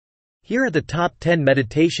Here are the top 10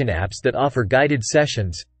 meditation apps that offer guided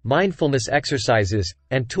sessions, mindfulness exercises,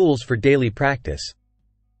 and tools for daily practice.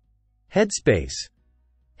 Headspace.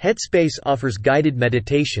 Headspace offers guided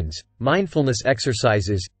meditations, mindfulness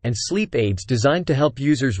exercises, and sleep aids designed to help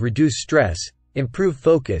users reduce stress, improve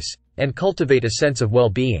focus, and cultivate a sense of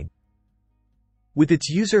well-being. With its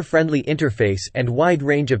user-friendly interface and wide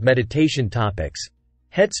range of meditation topics,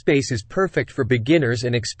 Headspace is perfect for beginners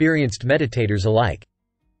and experienced meditators alike.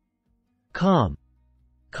 Calm.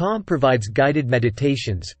 Calm provides guided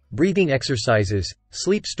meditations, breathing exercises,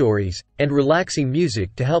 sleep stories, and relaxing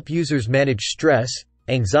music to help users manage stress,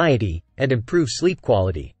 anxiety, and improve sleep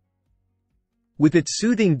quality. With its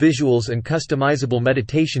soothing visuals and customizable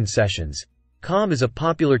meditation sessions, Calm is a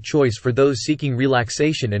popular choice for those seeking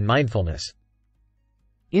relaxation and mindfulness.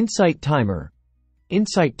 Insight Timer.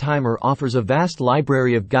 Insight Timer offers a vast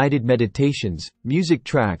library of guided meditations, music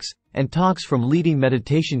tracks, and talks from leading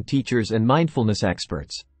meditation teachers and mindfulness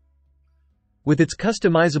experts. With its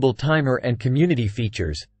customizable timer and community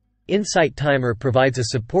features, Insight Timer provides a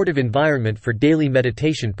supportive environment for daily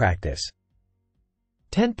meditation practice.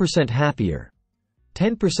 10% Happier.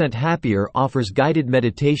 10% Happier offers guided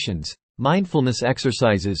meditations, mindfulness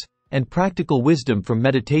exercises, and practical wisdom from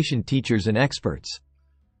meditation teachers and experts.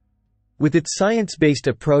 With its science-based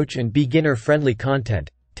approach and beginner-friendly content,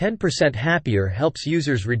 10% Happier helps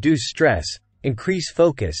users reduce stress, increase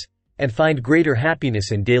focus, and find greater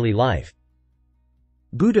happiness in daily life.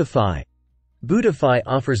 Buddhify. Buddhify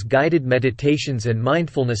offers guided meditations and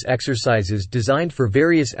mindfulness exercises designed for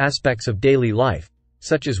various aspects of daily life,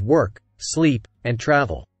 such as work, sleep, and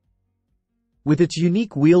travel. With its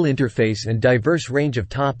unique wheel interface and diverse range of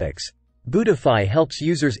topics, Buddhify helps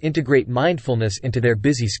users integrate mindfulness into their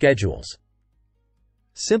busy schedules.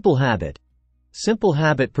 Simple Habit. Simple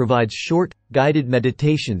Habit provides short, guided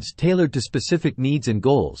meditations tailored to specific needs and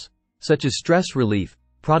goals, such as stress relief,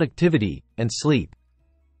 productivity, and sleep.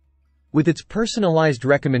 With its personalized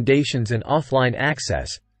recommendations and offline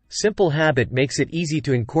access, Simple Habit makes it easy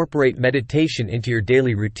to incorporate meditation into your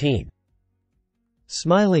daily routine.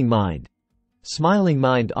 Smiling Mind. Smiling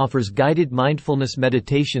Mind offers guided mindfulness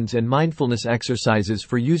meditations and mindfulness exercises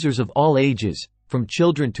for users of all ages, from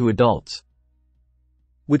children to adults.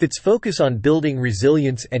 With its focus on building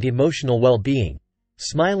resilience and emotional well-being,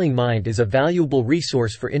 Smiling Mind is a valuable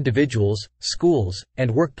resource for individuals, schools,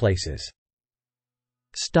 and workplaces.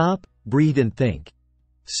 Stop, Breathe and Think.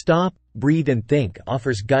 Stop, Breathe and Think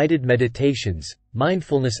offers guided meditations,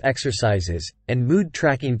 mindfulness exercises, and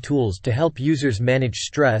mood-tracking tools to help users manage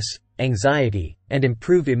stress, anxiety, and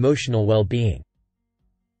improve emotional well-being.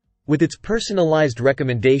 With its personalized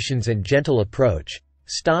recommendations and gentle approach,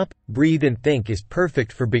 Stop, Breathe and Think is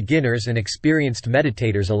perfect for beginners and experienced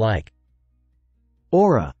meditators alike.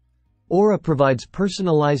 Aura. Aura provides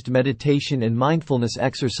personalized meditation and mindfulness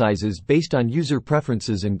exercises based on user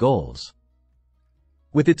preferences and goals.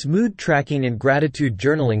 With its mood tracking and gratitude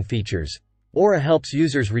journaling features, Aura helps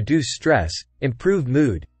users reduce stress, improve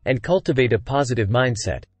mood, and cultivate a positive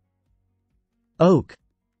mindset. Oak.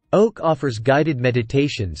 Oak offers guided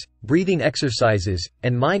meditations, breathing exercises,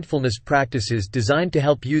 and mindfulness practices designed to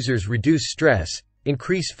help users reduce stress,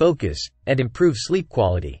 increase focus, and improve sleep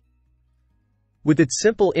quality. With its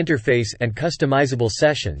simple interface and customizable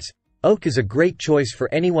sessions, Oak is a great choice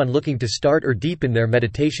for anyone looking to start or deepen their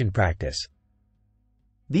meditation practice.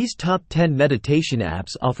 These top 10 meditation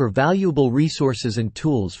apps offer valuable resources and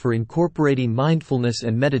tools for incorporating mindfulness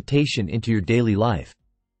and meditation into your daily life.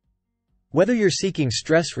 Whether you're seeking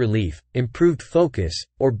stress relief, improved focus,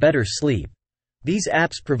 or better sleep, these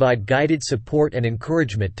apps provide guided support and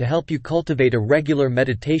encouragement to help you cultivate a regular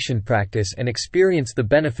meditation practice and experience the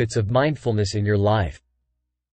benefits of mindfulness in your life.